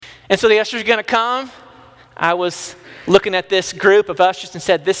And so the ushers are going to come. I was looking at this group of ushers and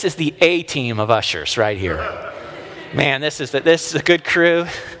said, this is the A team of ushers right here. Man, this is a good crew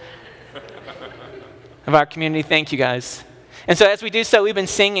of our community. Thank you, guys. And so as we do so, we've been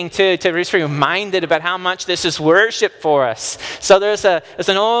singing to be reminded about how much this is worship for us. So there's an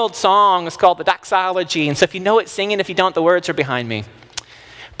old song, it's called the Doxology. And so if you know it, sing it. If you don't, the words are behind me.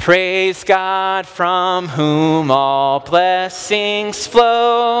 Praise God from whom all blessings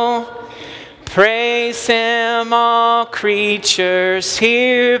flow. Praise him, all creatures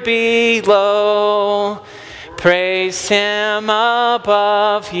here below. Praise him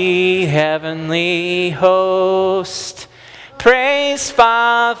above, ye heavenly host. Praise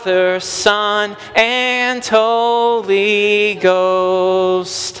Father, Son, and Holy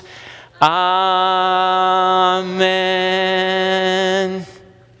Ghost. Amen.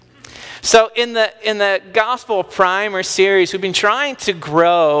 So in the Gospel Primer series, we've been trying to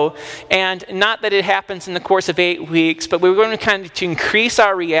grow, and not that it happens in the course of 8 weeks, but we're going to kind of to increase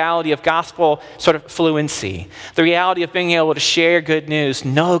our reality of gospel sort of fluency, the reality of being able to share good news,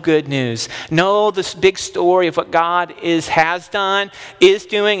 know this big story of what God has done, is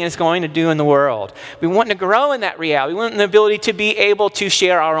doing, and is going to do in the world. We want to grow in that reality. We want the ability to be able to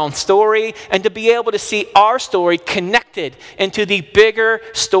share our own story and to be able to see our story connected into the bigger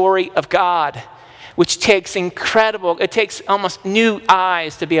story of God, which takes it takes almost new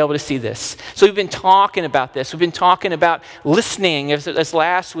eyes to be able to see this. So we've been talking about this. We've been talking about listening as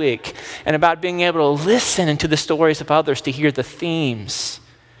last week, and about being able to listen into the stories of others to hear the themes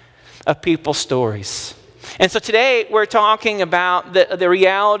of people's stories. And so today we're talking about the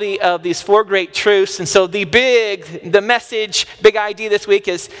reality of these 4 great truths. And so the big idea this week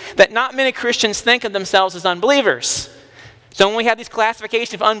is that not many Christians think of themselves as unbelievers. So when we have these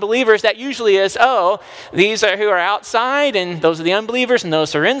classifications of unbelievers, that usually is, these are who are outside, and those are the unbelievers, and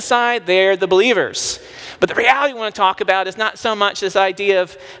those who are inside, they're the believers. But the reality we want to talk about is not so much this idea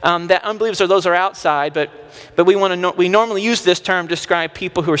of that unbelievers are those who are outside, but we normally use this term to describe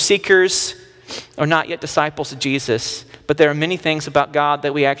people who are seekers or not yet disciples of Jesus. But there are many things about God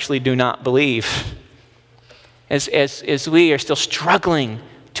that we actually do not believe, as we are still struggling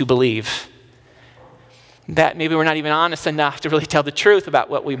to believe. That maybe we're not even honest enough to really tell the truth about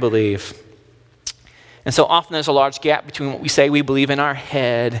what we believe. And so often there's a large gap between what we say we believe in our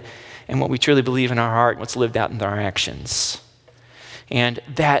head and what we truly believe in our heart and what's lived out in our actions. And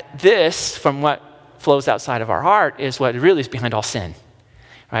that this, from what flows outside of our heart, is what really is behind all sin.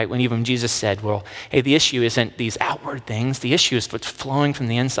 Right? When even Jesus said, well, hey, the issue isn't these outward things. The issue is what's flowing from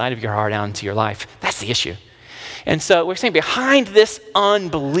the inside of your heart out into your life. That's the issue. And so we're saying behind this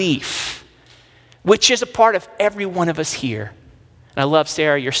unbelief, which is a part of every one of us here. And I love,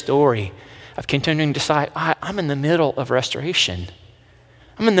 Sarah, your story of continuing to decide, I'm in the middle of restoration.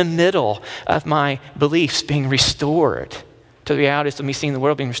 I'm in the middle of my beliefs being restored to the realities of me seeing the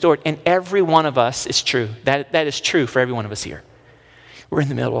world being restored. And every one of us is true. That is true for every one of us here. We're in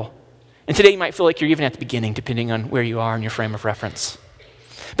the middle. And today you might feel like you're even at the beginning, depending on where you are in your frame of reference.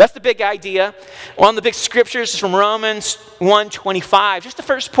 That's the big idea. One of the big scriptures is from Romans 1:25. Just the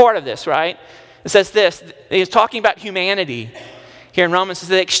first part of this, right? It says this. He's talking about humanity. Here in Romans, it says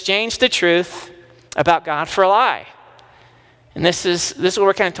they exchanged the truth about God for a lie. And this is what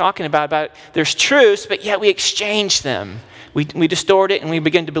we're kind of talking about there's truths, but yet we exchange them. We distort it and we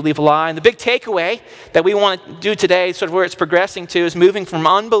begin to believe a lie. And the big takeaway that we want to do today, sort of where it's progressing to, is moving from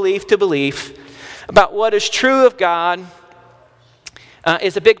unbelief to belief about what is true of God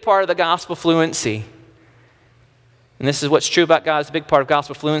is a big part of the gospel fluency. And this is what's true about God is a big part of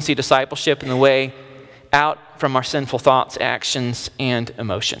gospel fluency, discipleship, and the way out from our sinful thoughts, actions, and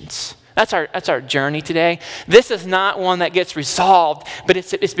emotions. That's our journey today. This is not one that gets resolved, but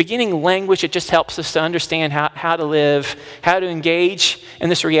it's beginning language that just helps us to understand how to live, how to engage in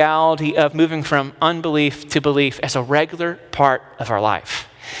this reality of moving from unbelief to belief as a regular part of our life.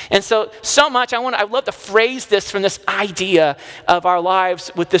 And so much, I'd love to phrase this from this idea of our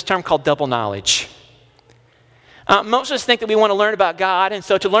lives with this term called double knowledge. Most of us think that we want to learn about God, and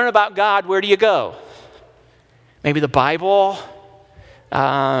so to learn about God, where do you go? Maybe the Bible,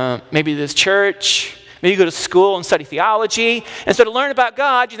 maybe this church, maybe you go to school and study theology. And so to learn about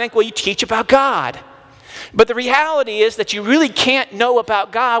God, you think, well, you teach about God. But the reality is that you really can't know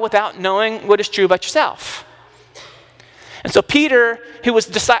about God without knowing what is true about yourself. And so Peter, who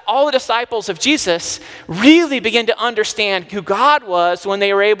was all the disciples of Jesus, really began to understand who God was when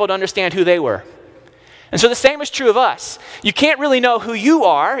they were able to understand who they were. And so the same is true of us. You can't really know who you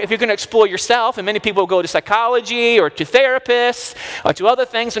are if you're going to explore yourself, and many people go to psychology or to therapists or to other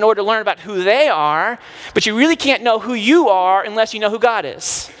things in order to learn about who they are, but you really can't know who you are unless you know who God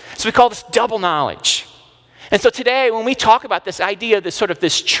is. So we call this double knowledge. And so today, when we talk about this idea of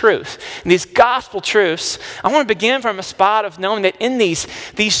this truth, and these gospel truths, I want to begin from a spot of knowing that in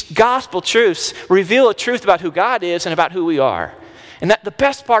these gospel truths reveal a truth about who God is and about who we are. And that the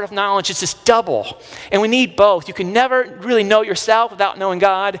best part of knowledge is this double. And we need both. You can never really know yourself without knowing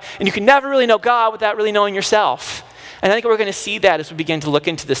God, and you can never really know God without really knowing yourself. And I think we're going to see that as we begin to look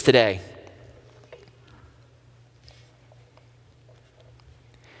into this today.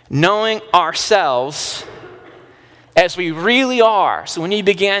 Knowing ourselves as we really are. So when you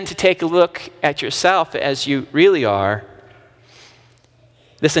begin to take a look at yourself as you really are,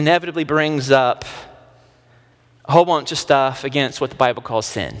 this inevitably brings up a whole bunch of stuff against what the Bible calls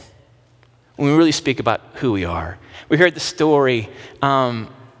sin. When we really speak about who we are. We heard the story from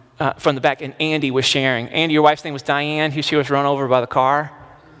the back, and Andy was sharing. Andy, your wife's name was Diane, who she was run over by the car,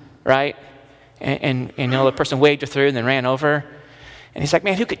 right? And the person waved her through and then ran over. And he's like,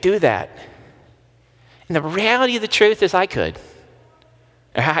 man, who could do that? And the reality of the truth is I could.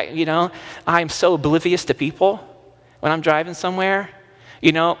 I'm so oblivious to people when I'm driving somewhere.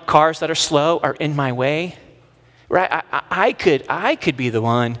 Cars that are slow are in my way. Right? I could be the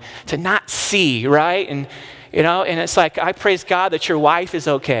one to not see, right? And it's like, I praise God that your wife is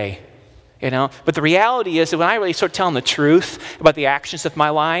okay. But the reality is that when I really start telling the truth about the actions of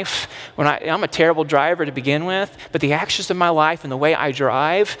my life, I'm a terrible driver to begin with, but the actions of my life and the way I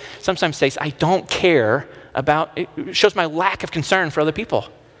drive sometimes says I don't care about, it shows my lack of concern for other people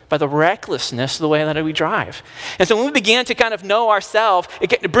by the recklessness of the way that we drive. And so when we begin to kind of know ourselves,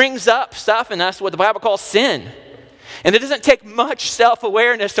 it brings up stuff in us what the Bible calls sin. And it doesn't take much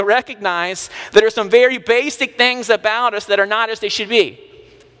self-awareness to recognize that there are some very basic things about us that are not as they should be.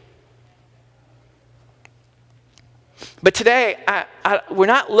 But today, we're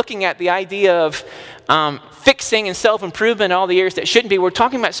not looking at the idea of fixing and self-improvement in all the areas that shouldn't be. We're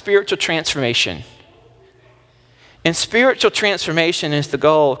talking about spiritual transformation. And spiritual transformation is the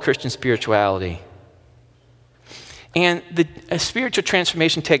goal of Christian spirituality. And a spiritual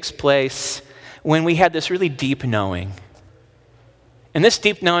transformation takes place when we have this really deep knowing. And this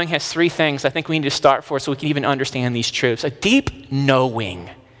deep knowing has three things I think we need to start for so we can even understand these truths. A deep knowing,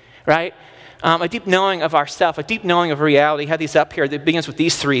 right? A deep knowing of ourself, a deep knowing of reality. I have these up here that begins with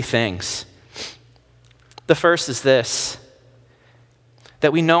these three things. The first is this,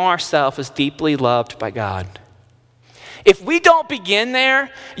 that we know ourselves as deeply loved by God. If we don't begin there,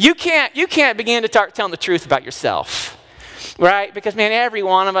 you can't begin to start telling the truth about yourself, right? Because, man, every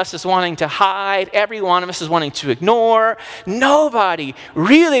one of us is wanting to hide. Every one of us is wanting to ignore. Nobody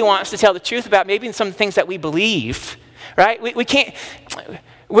really wants to tell the truth about maybe some of the things that we believe, right? We can't...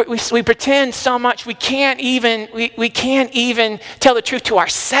 We pretend so much we can't even tell the truth to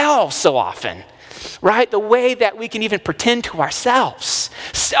ourselves so often, right? The way that we can even pretend to ourselves.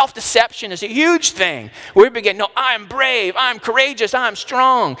 Self-deception is a huge thing. We begin, no, I'm brave, I'm courageous, I'm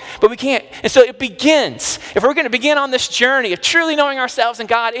strong, but we can't. And so it begins, if we're going to begin on this journey of truly knowing ourselves and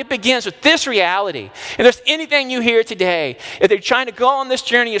God, it begins with this reality. If there's anything you hear today, if they're trying to go on this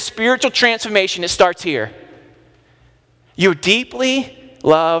journey of spiritual transformation, it starts here. You're deeply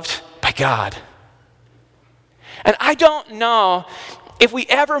loved by God. And I don't know if we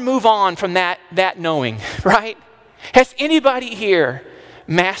ever move on from that knowing, right? Has anybody here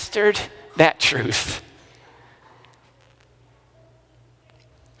mastered that truth?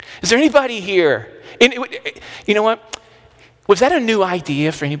 Is there anybody here? You know what? Was that a new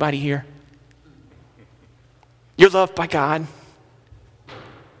idea for anybody here? You're loved by God.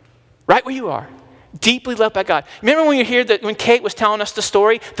 Right where you are. Deeply loved by God. Remember when you hear that when Kate was telling us the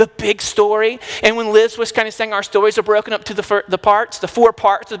story, the big story, and when Liz was kind of saying our stories are broken up to the four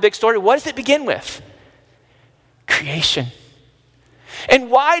parts of the big story, what does it begin with? Creation.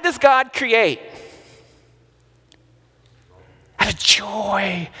 And why does God create? Out of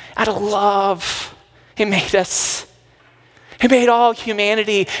joy, out of love. He made us. He made all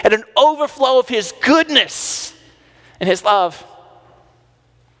humanity at an overflow of His goodness and His love.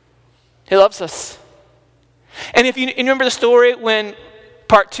 He loves us. And if you remember the story when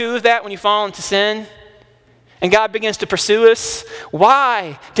part 2 of that, when you fall into sin and God begins to pursue us,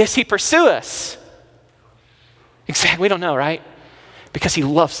 why does He pursue us? Exactly, we don't know, right? Because He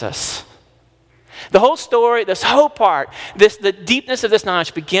loves us. The whole story, this whole part, the deepness of this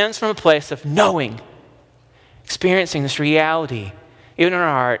knowledge begins from a place of knowing, experiencing this reality, even in our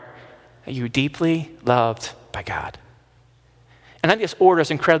heart, that you're deeply loved by God. And I think this order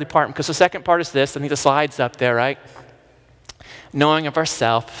is incredibly important because the second part is this. I think the slide's up there, right? Knowing of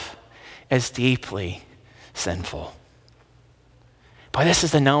ourselves as deeply sinful. But this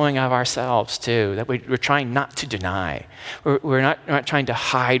is the knowing of ourselves too, that we're trying not to deny. We're not trying to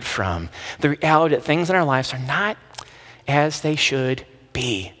hide from the reality that things in our lives are not as they should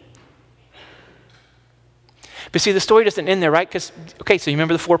be. But see, the story doesn't end there, right? So you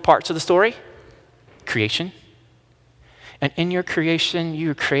remember the 4 parts of the story? Creation. And in your creation, you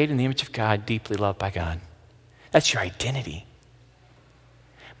were created in the image of God, deeply loved by God. That's your identity.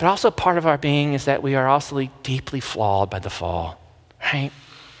 But also part of our being is that we are also deeply flawed by the fall, right?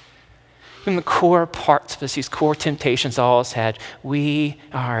 From the core parts of us, these core temptations all us had, we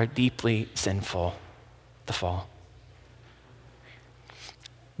are deeply sinful, the fall.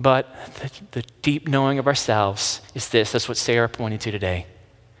 But the deep knowing of ourselves is this. That's what Sarah pointed to today.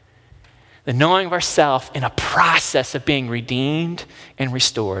 The knowing of ourselves in a process of being redeemed and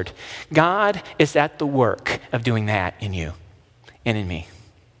restored. God is at the work of doing that in you and in me.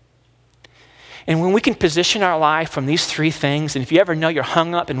 And when we can position our life from these 3 things, and if you ever know you're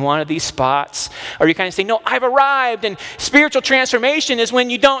hung up in one of these spots, or you kind of say, no, I've arrived, and spiritual transformation is when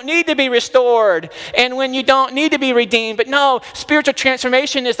you don't need to be restored, and when you don't need to be redeemed. But no, spiritual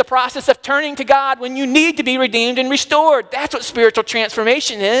transformation is the process of turning to God when you need to be redeemed and restored. That's what spiritual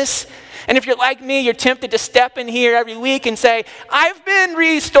transformation is. And if you're like me, you're tempted to step in here every week and say, I've been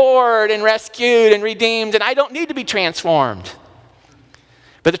restored and rescued and redeemed, and I don't need to be transformed.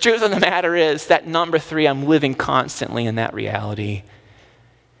 But the truth of the matter is that number 3, I'm living constantly in that reality.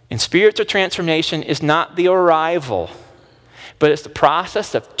 And spiritual transformation is not the arrival, but it's the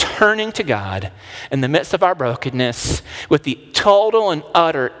process of turning to God in the midst of our brokenness with the total and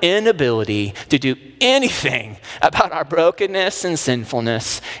utter inability to do anything about our brokenness and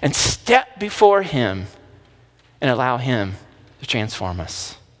sinfulness and step before Him and allow Him to transform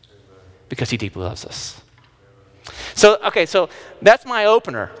us because He deeply loves us. So that's my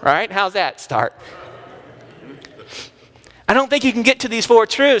opener, right? How's that start? I don't think you can get to these 4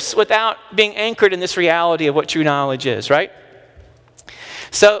 truths without being anchored in this reality of what true knowledge is, right?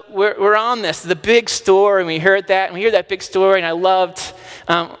 So we're on this, the big story, and we heard that, and we hear that big story, and I loved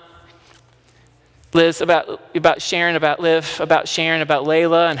Liz about sharing about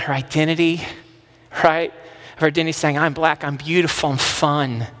Layla and her identity, right? Her identity saying, I'm black, I'm beautiful, I'm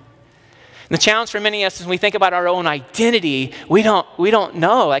fun. And the challenge for many of us is when we think about our own identity, we don't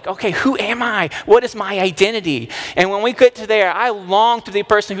know, like, okay, who am I? What is my identity? And when we get to there, I long to be the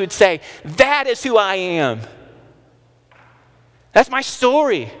person who would say, that is who I am. That's my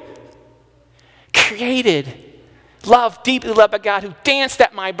story. Created, loved, deeply loved by God, who danced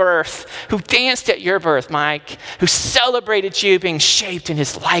at my birth, who danced at your birth, Mike, who celebrated you being shaped in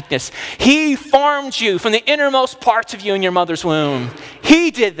His likeness. He formed you from the innermost parts of you in your mother's womb.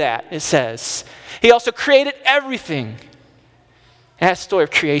 He did that, it says. He also created everything. That's the story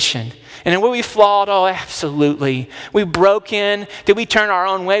of creation. And then were we flawed? Oh, absolutely. We broke in. Did we turn our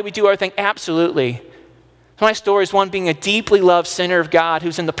own way? We do everything? Absolutely. My story is one being a deeply loved sinner of God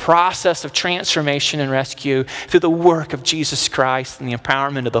who's in the process of transformation and rescue through the work of Jesus Christ and the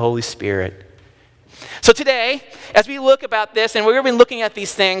empowerment of the Holy Spirit. So today, as we look about this, and we've been looking at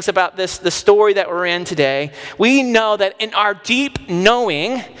these things about this, the story that we're in today, we know that in our deep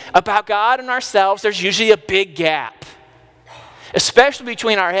knowing about God and ourselves, there's usually a big gap, especially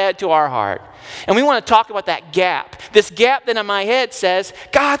between our head to our heart. And we want to talk about that gap. This gap that in my head says,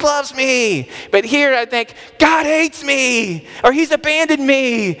 God loves me. But here I think, God hates me. Or He's abandoned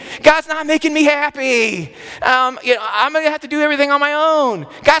me. God's not making me happy. I'm going to have to do everything on my own.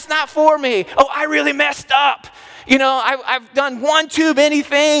 God's not for me. Oh, I really messed up. I've done one too many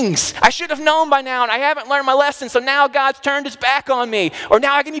things. I should have known by now, and I haven't learned my lesson, so now God's turned His back on me. Or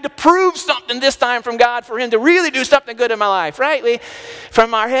now I need to prove something this time from God for Him to really do something good in my life, right?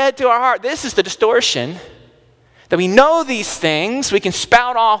 From our head to our heart, this is the distortion. That we know these things, we can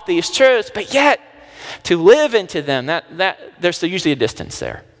spout off these truths, but yet to live into them, that there's usually a distance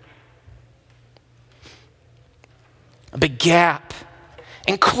there. A big gap.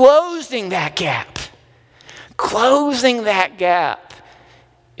 And closing that gap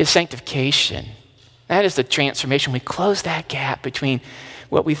is sanctification. That is the transformation. We close that gap between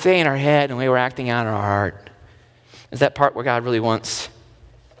what we say in our head and the way we're acting out in our heart. Is that part where God really wants,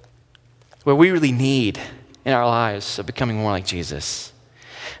 where we really need in our lives of becoming more like Jesus.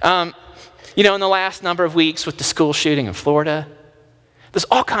 In the last number of weeks with the school shooting in Florida, there's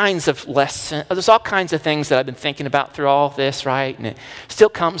all kinds of lessons, there's all kinds of things that I've been thinking about through all of this, right? And it still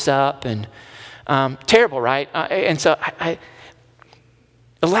comes up, and terrible, right? And so I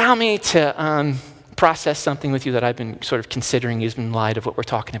allow me to process something with you that I've been sort of considering in light of what we're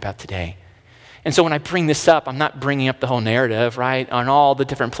talking about today. And so when I bring this up, I'm not bringing up the whole narrative, right, on all the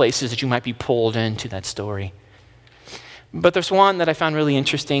different places that you might be pulled into that story. But there's one that I found really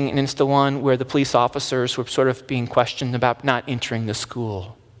interesting, and it's the one where the police officers were sort of being questioned about not entering the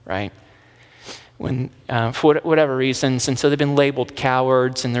school, right? When, for whatever reasons, and so they've been labeled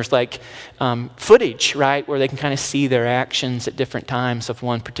cowards, and there's like footage, right, where they can kind of see their actions at different times of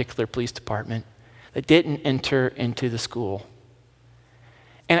one particular police department that didn't enter into the school.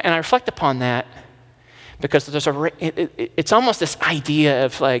 And I reflect upon that because there's it's almost this idea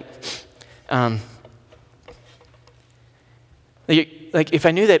of like if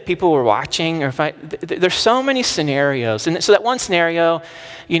I knew that people were watching, or there's so many scenarios. And so that one scenario,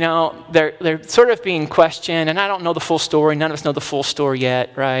 they're sort of being questioned, and I don't know the full story. None of us know the full story yet,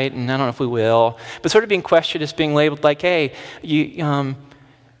 right? And I don't know if we will. But sort of being questioned as being labeled like, hey,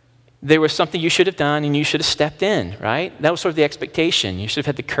 there was something you should have done, and you should have stepped in, right? That was sort of the expectation. You should have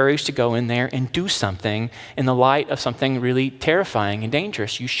had the courage to go in there and do something in the light of something really terrifying and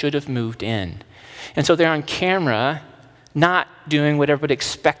dangerous. You should have moved in. And so they're on camera, not doing what everybody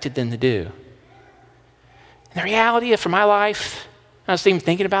expected them to do. And the reality for my life, I was even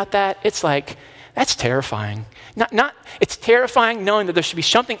thinking about that, it's like, that's terrifying. It's terrifying knowing that there should be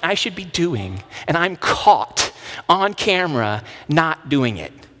something I should be doing, and I'm caught on camera not doing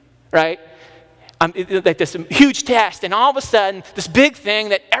it, right? Like this huge test, and all of a sudden, this big thing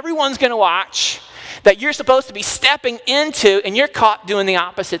that everyone's going to watch, that you're supposed to be stepping into, and you're caught doing the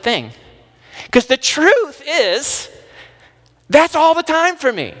opposite thing. Because the truth is, that's all the time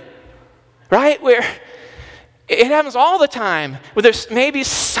for me, right? Where it happens all the time, where there's maybe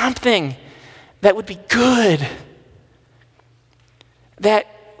something that would be good, that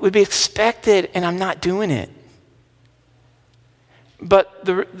would be expected, and I'm not doing it. But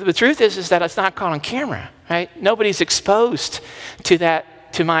the truth is that it's not caught on camera, right? Nobody's exposed to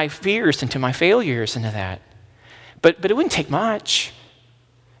that, to my fears and to my failures and to that. But it wouldn't take much.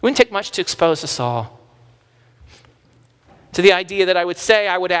 It wouldn't take much to expose us all to the idea that I would say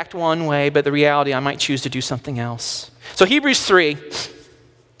I would act one way, but the reality I might choose to do something else. So Hebrews 3, when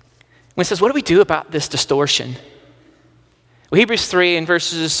it says, what do we do about this distortion? Well, Hebrews 3 in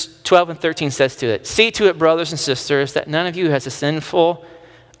verses 12 and 13 says to it, see to it, brothers and sisters, that none of you has a sinful,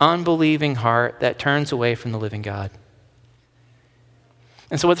 unbelieving heart that turns away from the living God.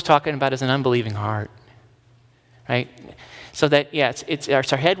 And so what they're talking about is an unbelieving heart, right? So that, yeah, it's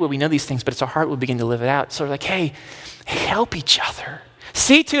our head where we know these things, but it's our heart where we begin to live it out. So we're like, hey, help each other.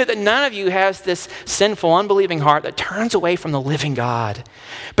 See to it that none of you has this sinful, unbelieving heart that turns away from the living God.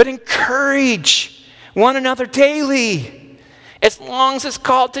 But encourage one another daily, as long as it's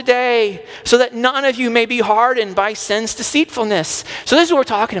called today, so that none of you may be hardened by sin's deceitfulness. So this is what we're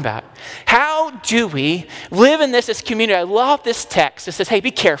talking about. How do we live in this as community? I love this text. It says, hey,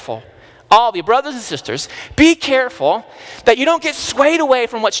 be careful. All of you, brothers and sisters, be careful that you don't get swayed away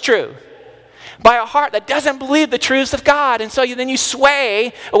from what's true by a heart that doesn't believe the truths of God. And so then you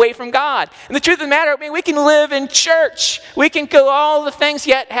sway away from God. And the truth of the matter, we can live in church. We can do all the things,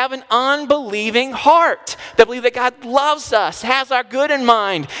 yet have an unbelieving heart that believe that God loves us, has our good in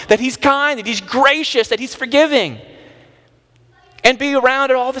mind, that he's kind, that he's gracious, that he's forgiving, and be around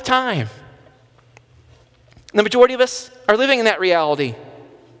it all the time. And the majority of us are living in that reality.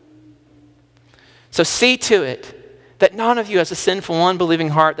 So see to it that none of you has a sinful, unbelieving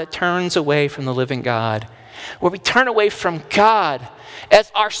heart that turns away from the living God. Where we turn away from God as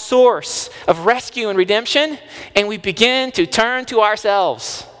our source of rescue and redemption, and we begin to turn to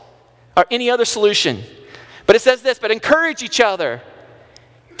ourselves or any other solution. But it says this, but encourage each other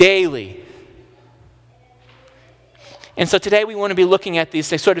daily. And so today we want to be looking at these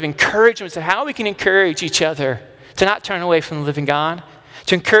sort of encouragements of how we can encourage each other to not turn away from the living God,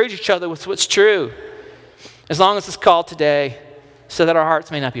 to encourage each other with what's true, as long as it's called today, so that our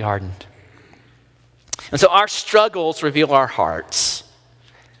hearts may not be hardened. And so our struggles reveal our hearts.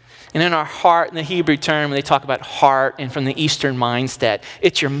 And in our heart, in the Hebrew term, when they talk about heart, and from the Eastern mindset,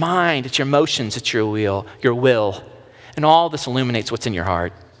 it's your mind, it's your emotions, it's your will. And all this illuminates what's in your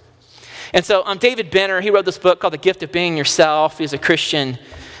heart. And so David Benner, he wrote this book called The Gift of Being Yourself. He's a Christian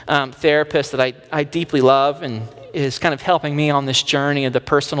therapist that I deeply love, and is kind of helping me on this journey of the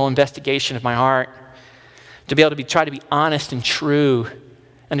personal investigation of my heart, to be able to try to be honest and true,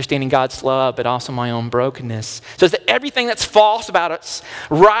 understanding God's love, but also my own brokenness. So that everything that's false about us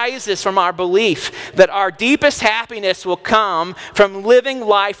rises from our belief that our deepest happiness will come from living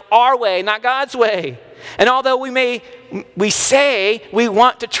life our way, not God's way. And although we say we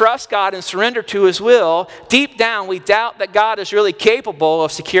want to trust God and surrender to his will, deep down we doubt that God is really capable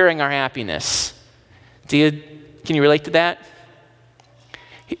of securing our happiness. Can you relate to that?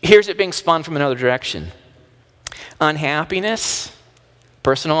 Here's it being spun from another direction. Unhappiness,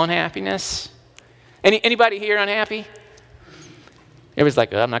 personal unhappiness. Anybody here unhappy? Everybody's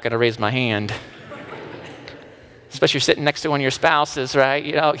like, I'm not going to raise my hand. Especially if you're sitting next to one of your spouses, right?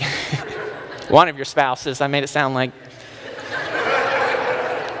 You know, one of your spouses. I made it sound like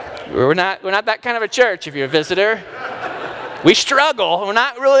we're not that kind of a church if you're a visitor. We struggle. We're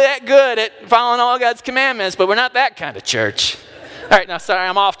not really that good at following all God's commandments, but we're not that kind of church. All right, now, sorry,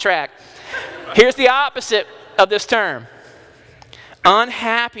 I'm off track. Here's the opposite of this term.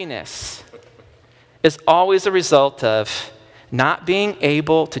 Unhappiness is always a result of not being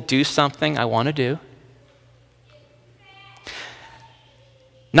able to do something I want to do,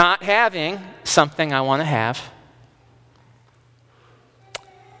 not having something I want to have,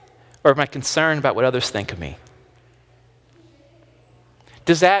 or my concern about what others think of me.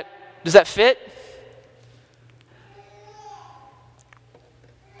 Does that fit?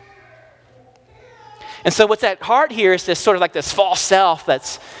 And so what's at heart here is this sort of like this false self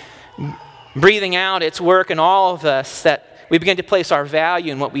that's breathing out its work in all of us, that we begin to place our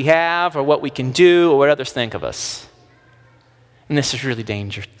value in what we have or what we can do or what others think of us. And this is really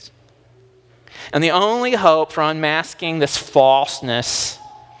dangerous. And the only hope for unmasking this falseness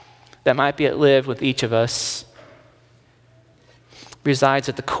that might be at live with each of us resides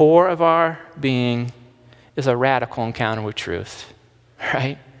at the core of our being is a radical encounter with truth,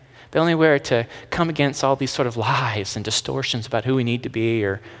 right? The only way to come against all these sort of lies and distortions about who we need to be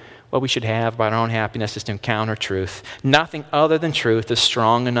or what we should have about our own happiness is to encounter truth. Nothing other than truth is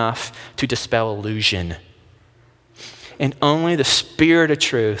strong enough to dispel illusion. And only the Spirit of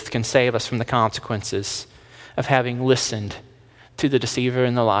truth can save us from the consequences of having listened to the deceiver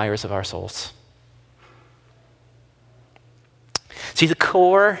and the liars of our souls. See, the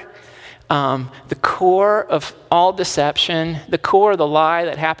core of all deception, the core of the lie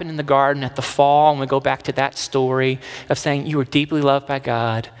that happened in the garden at the fall, and we go back to that story of saying you were deeply loved by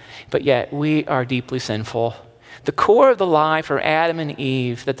God, but yet we are deeply sinful. The core of the lie for Adam and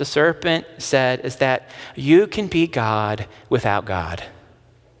Eve that the serpent said is that you can be God without God.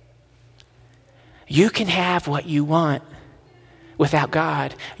 You can have what you want without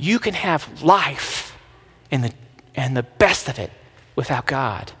God. You can have life and the best of it without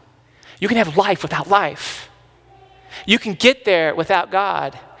God. You can have life without life. You can get there without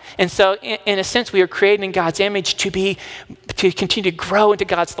God. And so, in a sense, we are created in God's image to continue to grow into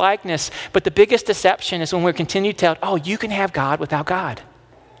God's likeness. But the biggest deception is when we continue to tell, oh, you can have God without God.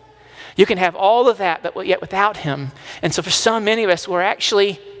 You can have all of that, but yet without Him. And so for so many of us,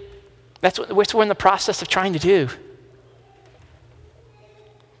 that's what we're in the process of trying to do.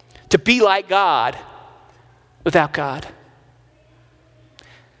 To be like God without God.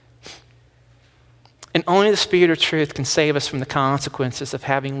 And only the Spirit of truth can save us from the consequences of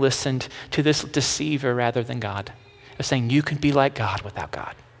having listened to this deceiver rather than God. Of saying you can be like God without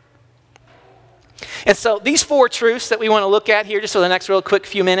God. And so these 4 truths that we want to look at here just for the next real quick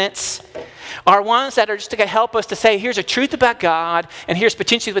few minutes are ones that are just to help us to say here's a truth about God and here's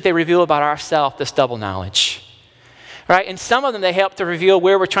potentially what they reveal about ourselves, this double knowledge. Right? And some of them they help to reveal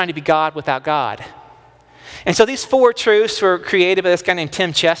where we're trying to be God without God. And so these 4 truths were created by this guy named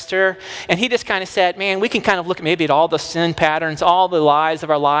Tim Chester. And he just kind of said, man, we can kind of look maybe at all the sin patterns, all the lies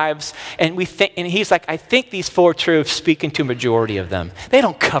of our lives. And he's like, I think these 4 truths speak into a majority of them. They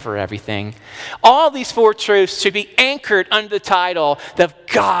don't cover everything. All these 4 truths should be anchored under the title that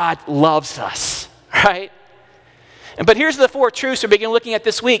God loves us, right? But here's the 4 truths we're beginning looking at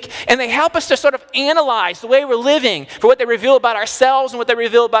this week. And they help us to sort of analyze the way we're living for what they reveal about ourselves and what they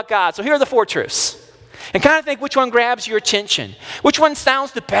reveal about God. So here are the 4 truths. And kind of think which one grabs your attention. Which one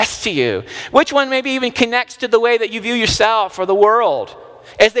sounds the best to you. Which one maybe even connects to the way that you view yourself or the world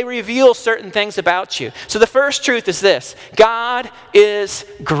as they reveal certain things about you. So the first truth is this. God is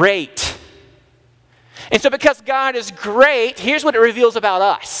great. And so because God is great, here's what it reveals about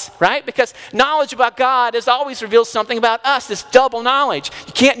us, right? Because knowledge about God is always reveals something about us, this double knowledge.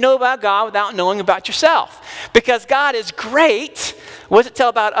 You can't know about God without knowing about yourself. Because God is great, what does it tell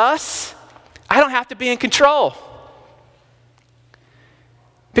about us? I don't have to be in control.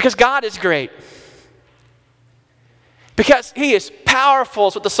 Because God is great. Because He is powerful,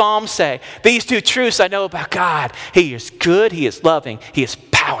 is what the Psalms say. These 2 truths I know about God. He is good, He is loving, He is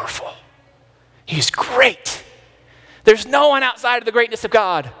powerful. He is great. There's no one outside of the greatness of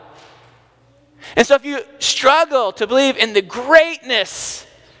God. And so if you struggle to believe in the greatness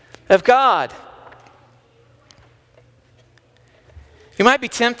of God, you might be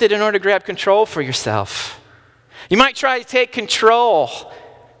tempted in order to grab control for yourself. You might try to take control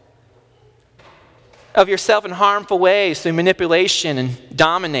of yourself in harmful ways through manipulation and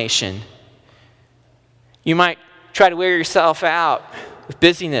domination. You might try to wear yourself out with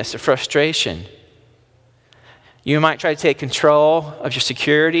busyness or frustration. You might try to take control of your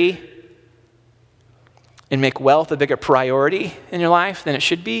security and make wealth a bigger priority in your life than it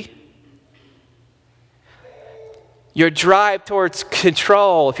should be. Your drive towards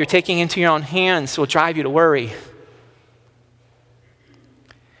control, if you're taking it into your own hands, will drive you to worry.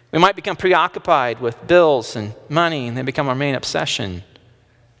 We might become preoccupied with bills and money, and they become our main obsession.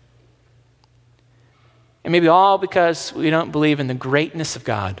 And maybe all because we don't believe in the greatness of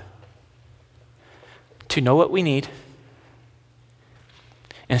God to know what we need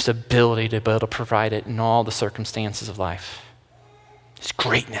and His ability to be able to provide it in all the circumstances of life. His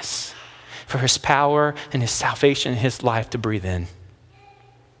greatness, for His power and His salvation and His life to breathe in.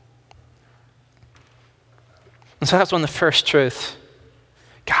 And so that's one of the first truths.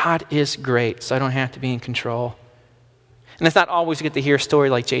 God is great, so I don't have to be in control. And it's not always you get to hear a story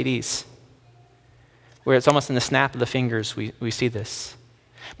like JD's, where it's almost in the snap of the fingers we see this.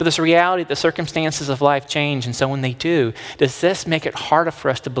 But this reality, the circumstances of life change, and so when they do, does this make it harder for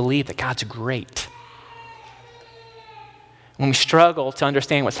us to believe that God's great? When we struggle to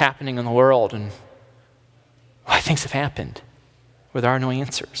understand what's happening in the world and why things have happened, where there are no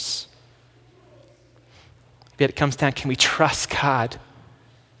answers. Yet it comes down, can we trust God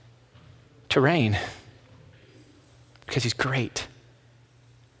to reign? Because He's great.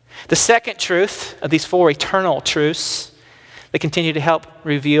 The second truth of these four eternal truths that continue to help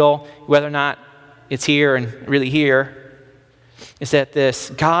reveal whether or not it's here and really here is that this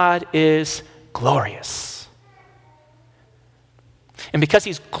God is glorious. And because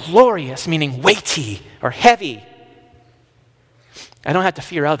He's glorious, meaning weighty or heavy, I don't have to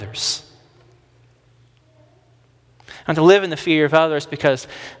fear others. I have to live in the fear of others because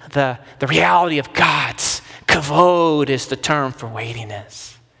the reality of God's kavod is the term for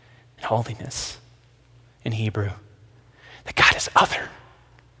weightiness and holiness in Hebrew. That God is other.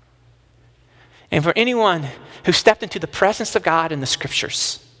 And for anyone who stepped into the presence of God in the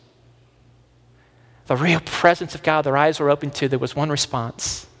Scriptures, the real presence of God, their eyes were open to, there was one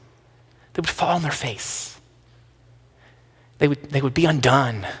response. They would fall on their face. They would be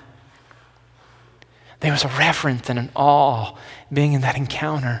undone. There was a reverence and an awe being in that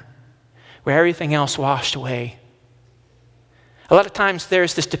encounter where everything else washed away. A lot of times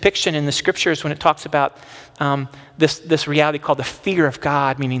there's this depiction in the Scriptures when it talks about this reality called the fear of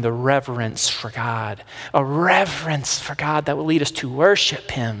God, meaning the reverence for God. A reverence for God that will lead us to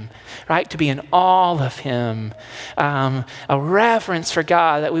worship Him, right? To be in awe of Him. A reverence for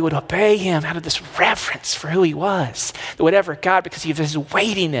God that we would obey Him out of this reverence for who He was. That whatever God, because of His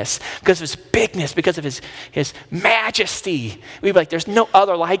weightiness, because of His bigness, because of His majesty, we'd be like, there's no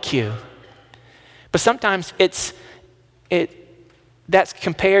other like You. But sometimes that's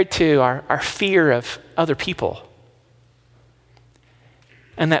compared to our fear of other people.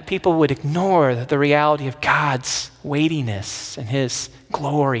 And that people would ignore the reality of God's weightiness and His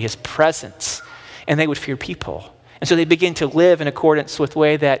glory, His presence, and they would fear people. And so they begin to live in accordance with the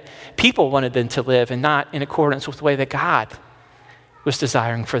way that people wanted them to live and not in accordance with the way that God was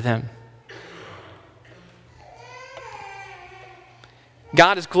desiring for them.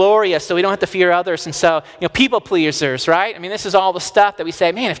 God is glorious, so we don't have to fear others. And so, people pleasers, right? I mean, this is all the stuff that we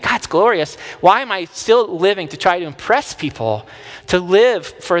say, man, if God's glorious, why am I still living to try to impress people, to live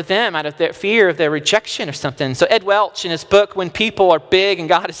for them out of their fear of their rejection or something? So Ed Welch, in his book, When People Are Big and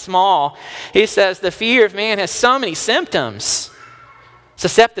God is Small, he says, the fear of man has so many symptoms.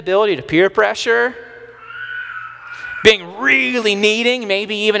 Susceptibility to peer pressure, being really needing,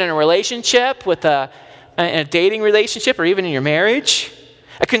 maybe even in a relationship in a dating relationship or even in your marriage.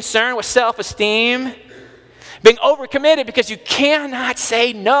 A concern with self-esteem, being overcommitted because you cannot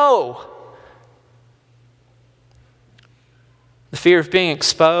say no. The fear of being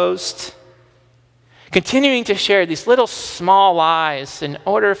exposed. Continuing to share these little small lies in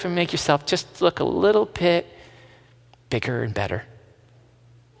order to make yourself just look a little bit bigger and better.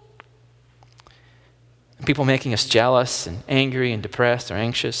 And people making us jealous and angry and depressed or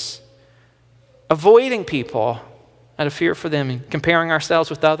anxious. Avoiding people out of fear for them and comparing ourselves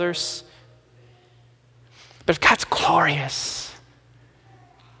with others. But if God's glorious,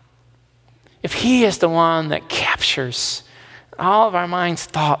 if He is the one that captures all of our mind's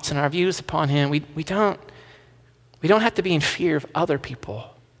thoughts and our views upon Him, we don't have to be in fear of other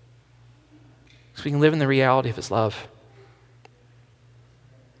people. So we can live in the reality of His love,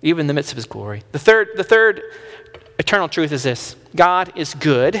 even in the midst of His glory. The third eternal truth is this: God is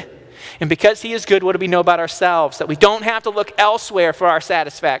good. And because He is good, what do we know about ourselves? That we don't have to look elsewhere for our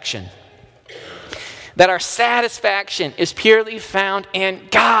satisfaction. That our satisfaction is purely found in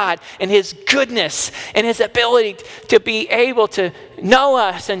God and His goodness and His ability to be able to know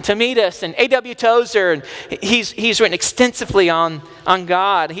us and to meet us. And A.W. Tozer, and he's written extensively on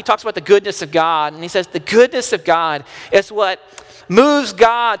God. He talks about the goodness of God, and he says the goodness of God is what moves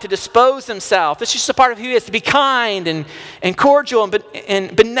God to dispose Himself. This is just a part of who He is, to be kind and cordial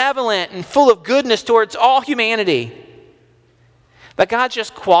and benevolent and full of goodness towards all humanity. That God's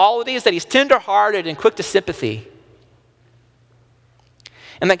just qualities, that He's tenderhearted and quick to sympathy.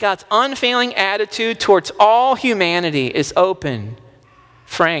 And that God's unfailing attitude towards all humanity is open,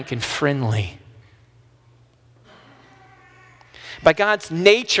 frank, and friendly. By God's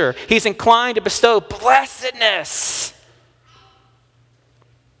nature, He's inclined to bestow blessedness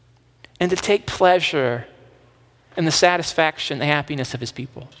and to take pleasure in the satisfaction, the happiness of His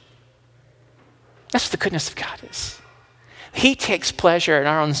people. That's what the goodness of God is. He takes pleasure in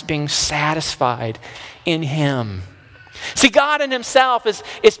our own being satisfied in Him. See, God in Himself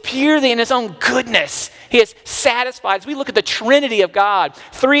is purely in His own goodness. He is satisfied. As we look at the Trinity of God,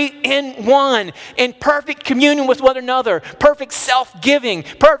 3 in 1, in perfect communion with one another, perfect self-giving,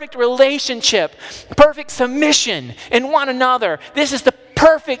 perfect relationship, perfect submission in one another. This is the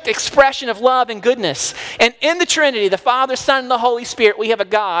perfect expression of love and goodness. And in the Trinity, the Father, Son, and the Holy Spirit, we have a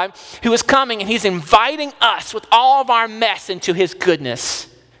God who is coming and He's inviting us with all of our mess into His goodness.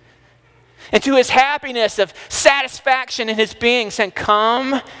 Into His happiness of satisfaction in His being, saying,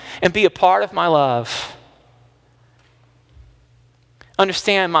 come and be a part of my love.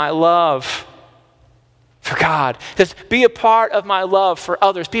 Understand my love for God. Just be a part of my love for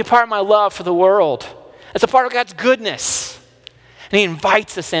others. Be a part of my love for the world. It's a part of God's goodness. And He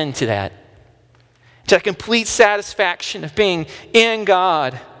invites us into that. To that complete satisfaction of being in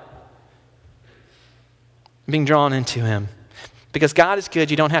God. Being drawn into Him. Because God is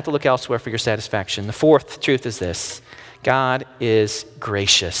good, you don't have to look elsewhere for your satisfaction. The fourth truth is this: God is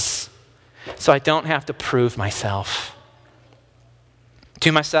gracious. So I don't have to prove myself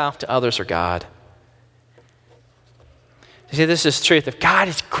to myself, to others, or God. You see, this is truth. If God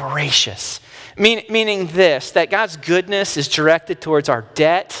is gracious, meaning this, that God's goodness is directed towards our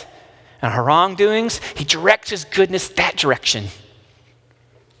debt and our wrongdoings, He directs His goodness that direction.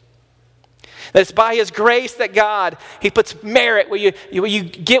 That it's by His grace that God, He puts merit where you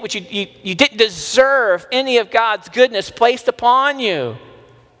get what you didn't deserve any of God's goodness placed upon you.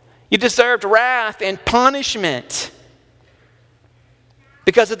 You deserved wrath and punishment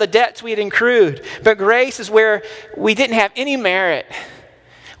because of the debts we had accrued. But grace is where we didn't have any merit.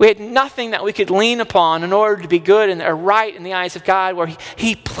 We had nothing that we could lean upon in order to be good and or right in the eyes of God, where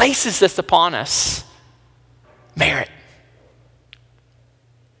He places this upon us. Merit.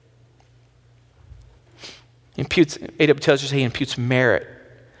 A.W. Tozer He imputes merit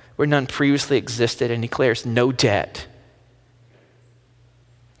where none previously existed, and declares no debt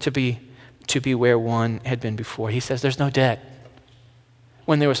to be where one had been before. He says there's no debt.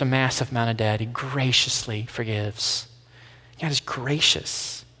 When there was a massive amount of debt, He graciously forgives. God is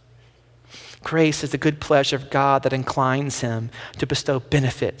gracious. Grace is the good pleasure of God that inclines Him to bestow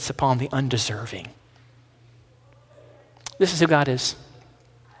benefits upon the undeserving. This is who God is.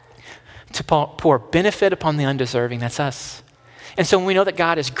 To pour benefit upon the undeserving, that's us. And so when we know that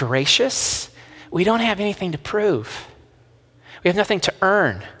God is gracious, we don't have anything to prove. We have nothing to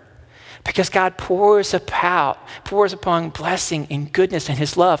earn. Because God pours upon blessing and goodness and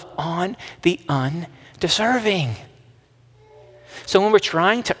His love on the undeserving. So when we're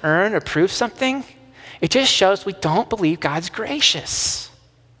trying to earn or prove something, it just shows we don't believe God's gracious.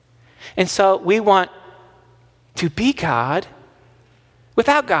 And so we want to be God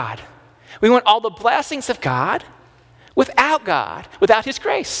without God. We want all the blessings of God, without His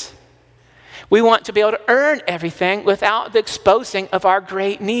grace. We want to be able to earn everything without the exposing of our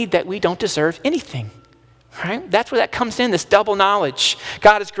great need that we don't deserve anything. Right? That's where that comes in, this double knowledge.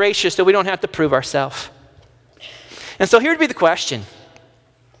 God is gracious, so we don't have to prove ourselves. And so here would be the question.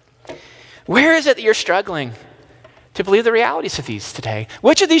 Where is it that you're struggling to believe the realities of these today?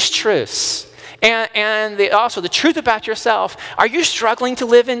 Which of these truths and also the truth about yourself are you struggling to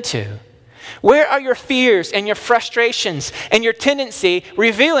live into? Where are your fears and your frustrations and your tendency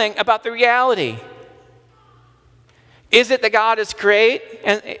revealing about the reality? Is it that God is great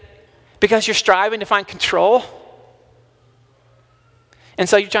and because you're striving to find control? And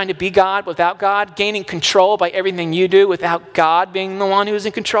so you're trying to be God without God, gaining control by everything you do without God being the one who's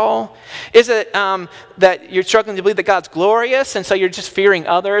in control? Is it that you're struggling to believe that God's glorious, and so you're just fearing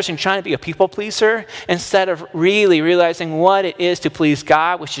others and trying to be a people pleaser instead of really realizing what it is to please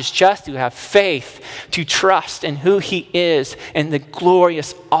God, which is just to have faith, to trust in who he is and the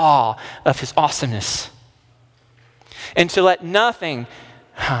glorious awe of his awesomeness. And to let nothing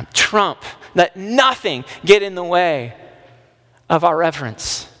let nothing get in the way of our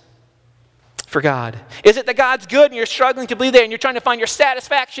reverence for God. Is it that God's good and you're struggling to believe that and you're trying to find your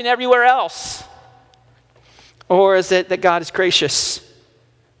satisfaction everywhere else? Or is it that God is gracious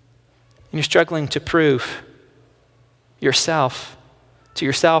and you're struggling to prove yourself to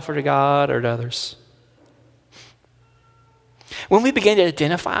yourself or to God or to others? When we begin to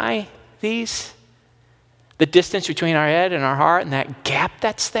identify these, the distance between our head and our heart and that gap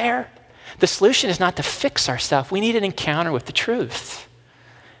that's there, the solution is not to fix ourselves. We need an encounter with the truth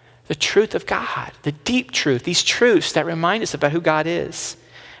of God, the deep truth, these truths that remind us about who God is.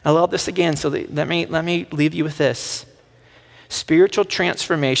 I love this again, so let me leave you with this. Spiritual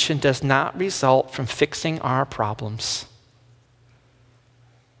transformation does not result from fixing our problems.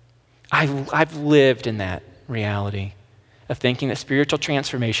 I've lived in that reality of thinking that spiritual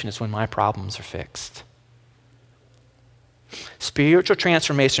transformation is when my problems are fixed. Spiritual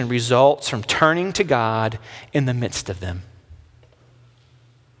transformation results from turning to God in the midst of them.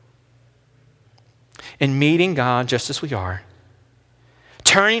 And meeting God just as we are.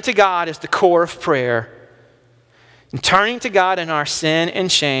 Turning to God is the core of prayer. And turning to God in our sin and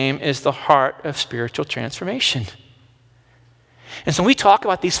shame is the heart of spiritual transformation. And so when we talk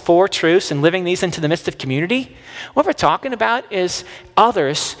about these 4 truths and living these into the midst of community, what we're talking about is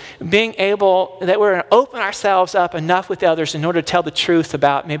others being able, that we're going to open ourselves up enough with others in order to tell the truth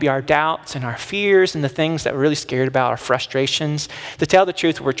about maybe our doubts and our fears and the things that we're really scared about, our frustrations, to tell the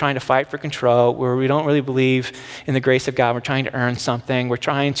truth where we're trying to fight for control, where we don't really believe in the grace of God, we're trying to earn something, we're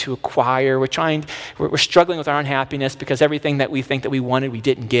trying to acquire, we're struggling with our unhappiness because everything that we think that we wanted we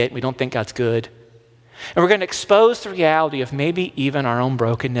didn't get, we don't think God's good. And we're going to expose the reality of maybe even our own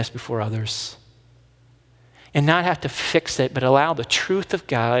brokenness before others. And not have to fix it, but allow the truth of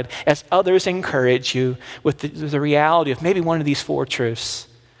God as others encourage you with the reality of maybe one of these 4 truths.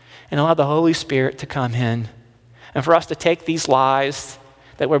 And allow the Holy Spirit to come in. And for us to take these lies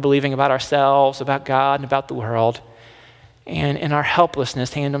that we're believing about ourselves, about God, and about the world, and in our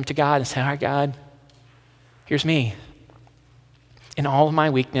helplessness, hand them to God and say, all right, God, here's me in all of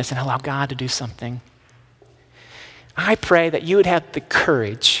my weakness, and allow God to do something. I pray that you would have the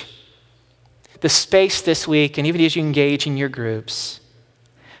courage, the space this week, and even as you engage in your groups,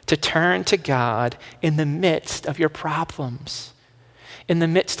 to turn to God in the midst of your problems, in the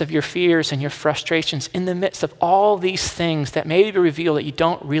midst of your fears and your frustrations, in the midst of all these things that maybe reveal that you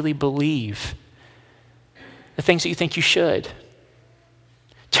don't really believe, the things that you think you should.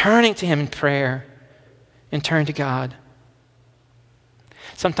 Turning to him in prayer and turn to God.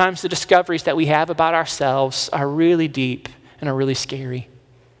 Sometimes the discoveries that we have about ourselves are really deep and are really scary.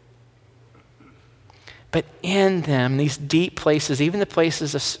 But in them, these deep places, even the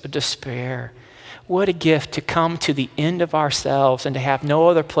places of despair, what a gift to come to the end of ourselves and to have no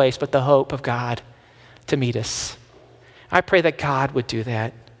other place but the hope of God to meet us. I pray that God would do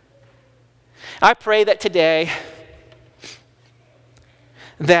that. I pray that today,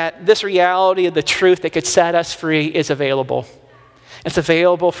 that this reality of the truth that could set us free is available. It's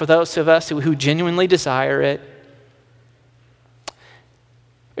available for those of us who genuinely desire it.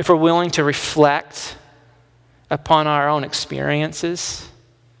 If we're willing to reflect upon our own experiences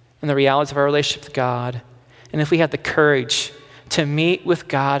and the realities of our relationship with God, and if we have the courage to meet with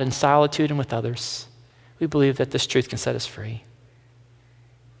God in solitude and with others, we believe that this truth can set us free.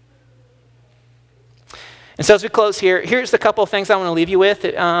 And so as we close here, here's a couple of things I want to leave you with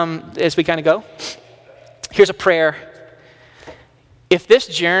as we kind of go. Here's a prayer. If this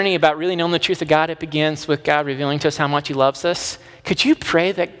journey about really knowing the truth of God, it begins with God revealing to us how much he loves us, could you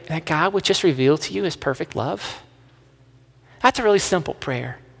pray that God would just reveal to you his perfect love? That's a really simple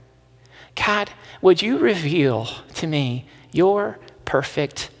prayer. God, would you reveal to me your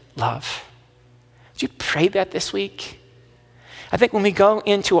perfect love? Would you pray that this week? I think when we go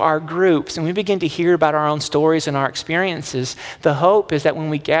into our groups and we begin to hear about our own stories and our experiences, the hope is that when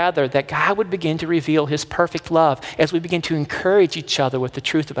we gather, that God would begin to reveal his perfect love as we begin to encourage each other with the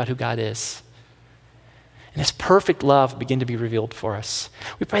truth about who God is. And his perfect love begin to be revealed for us.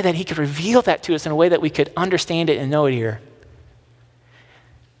 We pray that he could reveal that to us in a way that we could understand it and know it here.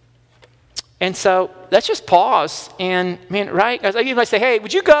 And so let's just pause and, right? As I say, hey,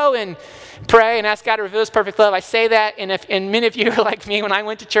 would you go and pray and ask God to reveal his perfect love? I say that, and many of you are like me when I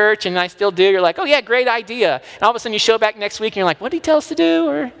went to church, and I still do. You're like, oh yeah, great idea. And all of a sudden you show back next week and you're like, what did he tell us to do?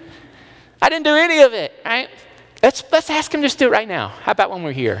 Or I didn't do any of it, right? Let's ask him to just do it right now. How about when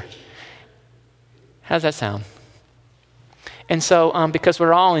we're here? How does that sound? And so because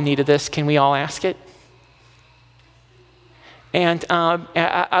we're all in need of this, can we all ask it? And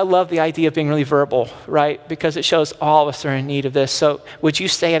I love the idea of being really verbal, right? Because it shows all of us are in need of this. So would you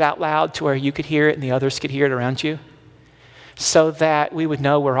say it out loud to where you could hear it and the others could hear it around you? So that we would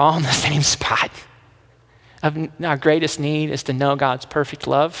know we're all in the same spot. Our greatest need is to know God's perfect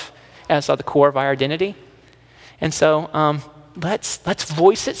love as the core of our identity. And so let's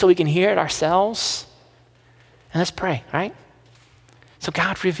voice it so we can hear it ourselves. And let's pray, right? So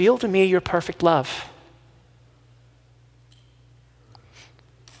God, reveal to me your perfect love.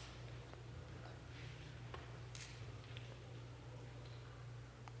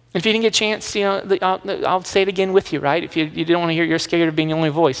 If you didn't get a chance, I'll say it again with you, right? If you don't want to hear, you're scared of being the only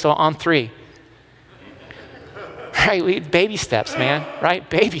voice. So on 3. Right, baby steps, man, right?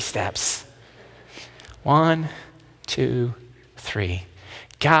 Baby steps. 1, 2, 3.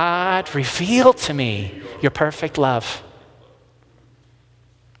 God, reveal to me your perfect love.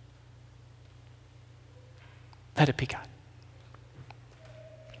 Let it be God.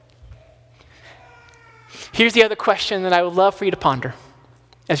 Here's the other question that I would love for you to ponder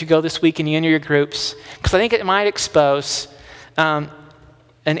as you go this week and you enter your groups, because I think it might expose an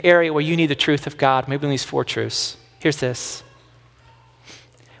area where you need the truth of God, maybe in these 4 truths. Here's this.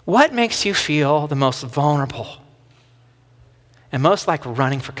 What makes you feel the most vulnerable and most like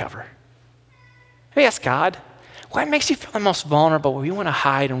running for cover? Maybe ask God, what makes you feel the most vulnerable where you want to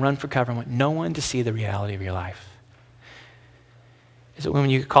hide and run for cover and want no one to see the reality of your life? Is it when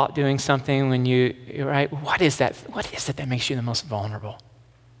you get caught doing something, when you're right? What is that? What is it that makes you the most vulnerable?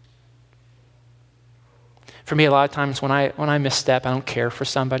 For me, a lot of times when I misstep, I don't care for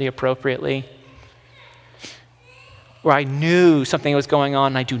somebody appropriately, where I knew something was going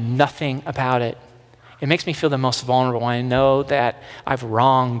on and I do nothing about it. It makes me feel the most vulnerable when I know that I've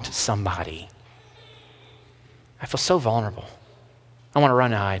wronged somebody. I feel so vulnerable. I want to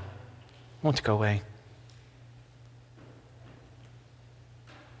run and hide. I want to go away.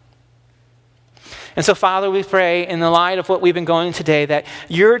 And so, Father, we pray in the light of what we've been going today that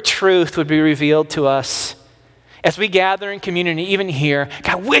your truth would be revealed to us as we gather in community, even here.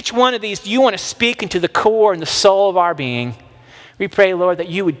 God, which one of these do you want to speak into the core and the soul of our being? We pray, Lord, that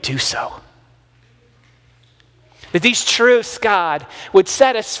you would do so. That these truths, God, would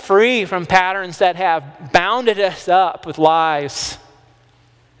set us free from patterns that have bounded us up with lies.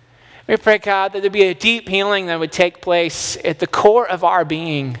 We pray, God, that there be a deep healing that would take place at the core of our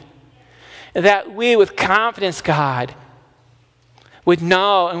being. That we, with confidence, God, would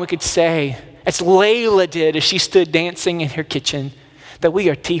know and we could say, as Layla did as she stood dancing in her kitchen, that we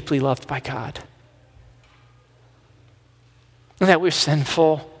are deeply loved by God. And that we're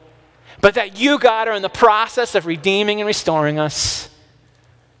sinful. But that you, God, are in the process of redeeming and restoring us.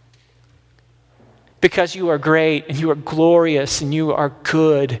 Because you are great and you are glorious and you are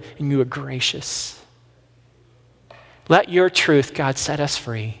good and you are gracious. Let your truth, God, set us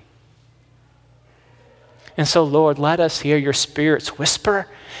free. And so, Lord, let us hear your Spirit's whisper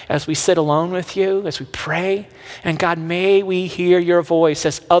as we sit alone with you, as we pray. And God, may we hear your voice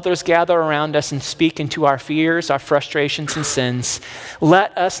as others gather around us and speak into our fears, our frustrations, and sins.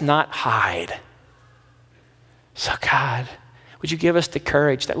 Let us not hide. So, God, would you give us the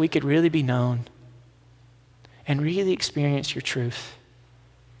courage that we could really be known and really experience your truth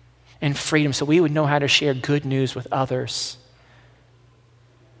and freedom so we would know how to share good news with others.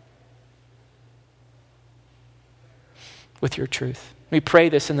 With your truth. We pray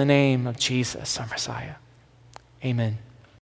this in the name of Jesus, our Messiah. Amen.